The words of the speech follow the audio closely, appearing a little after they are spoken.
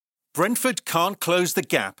Brentford can't close the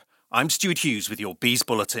gap. I'm Stuart Hughes with your Bees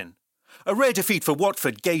Bulletin. A rare defeat for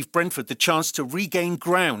Watford gave Brentford the chance to regain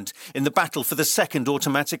ground in the battle for the second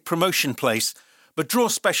automatic promotion place. But draw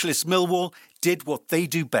specialist Millwall did what they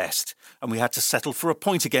do best, and we had to settle for a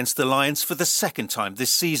point against the Lions for the second time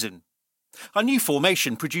this season. Our new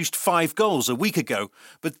formation produced 5 goals a week ago,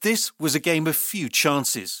 but this was a game of few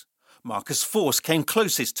chances. Marcus Forss came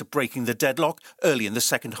closest to breaking the deadlock early in the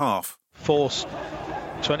second half. Forss,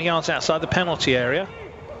 20 yards outside the penalty area,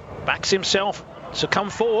 backs himself to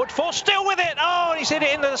come forward. Forss still with it. Oh, he's hit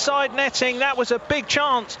it into the side netting. That was a big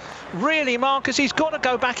chance. Really, Marcus, he's got to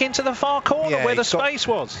go back into the far corner where the space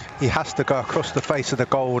was. He has to go across the face of the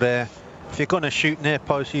goal there. If you're going to shoot near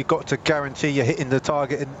post, you've got to guarantee you're hitting the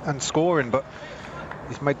target and scoring. But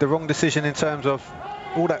he's made the wrong decision in terms of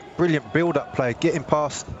all that brilliant build-up play, getting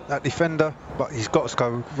past that defender. But he's got to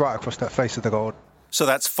go right across that face of the goal. So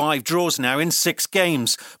that's 5 draws now in 6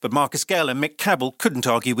 games. But Marcus Gale and Mick Cabell couldn't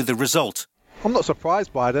argue with the result. I'm not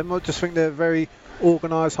surprised by them. I just think they're a very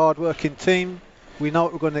organised, hard-working team. We know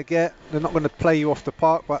what we're going to get. They're not going to play you off the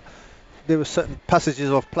park, but there were certain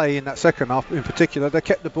passages of play in that second half in particular. They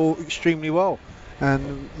kept the ball extremely well,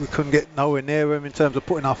 and we couldn't get nowhere near them in terms of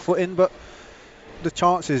putting our foot in. But the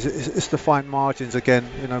chances is the fine margins again.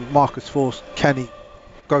 You know, Marcus Forss, can he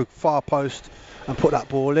go far post and put that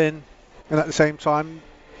ball in? And at the same time,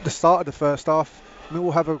 the start of the first half,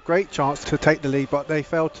 Millwall have a great chance to take the lead, but they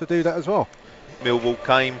failed to do that as well. Millwall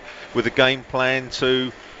came with a game plan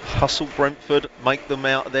to hustle Brentford, make them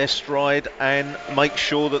out of their stride and make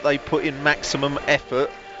sure that they put in maximum effort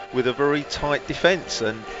with a very tight defence.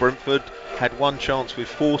 And Brentford had one chance with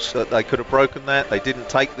Forss that they could have broken that. They didn't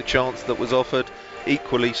take the chance that was offered.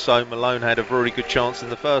 Equally so, Malone had a very good chance in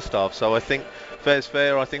the first half. So I think fair's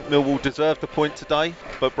fair. I think Millwall deserved the point today,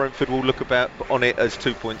 but Brentford will look about on it as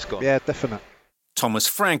 2 points gone. Yeah, definitely. Thomas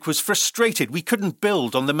Frank was frustrated we couldn't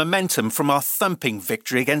build on the momentum from our thumping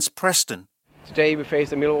victory against Preston. Today we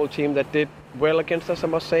faced a Millwall team that did well against us, I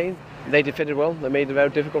must say. They defended well, they made it very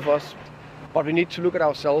difficult for us. But we need to look at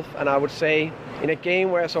ourselves, and I would say in a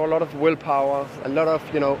game where I saw a lot of willpower, a lot of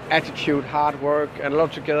attitude, hard work and a lot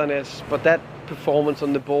of togetherness, but that performance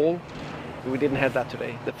on the ball, we didn't have that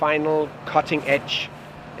today. The final cutting edge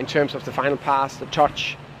in terms of the final pass, the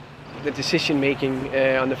touch, the decision making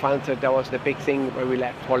on the final third, that was the big thing where we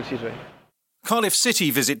lacked quality today. Cardiff City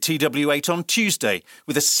visit TW8 on Tuesday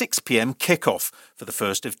with a 6 p.m. kick-off for the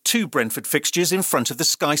first of 2 Brentford fixtures in front of the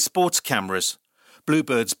Sky Sports cameras.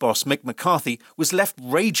 Bluebirds boss Mick McCarthy was left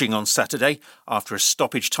raging on Saturday after a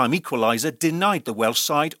stoppage-time equaliser denied the Welsh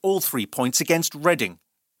side all 3 points against Reading.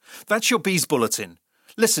 That's your Bees Bulletin.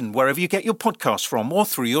 Listen wherever you get your podcasts from or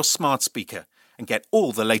through your smart speaker. And get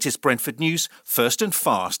all the latest Brentford news first and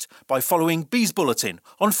fast by following Bees Bulletin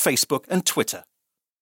on Facebook and Twitter.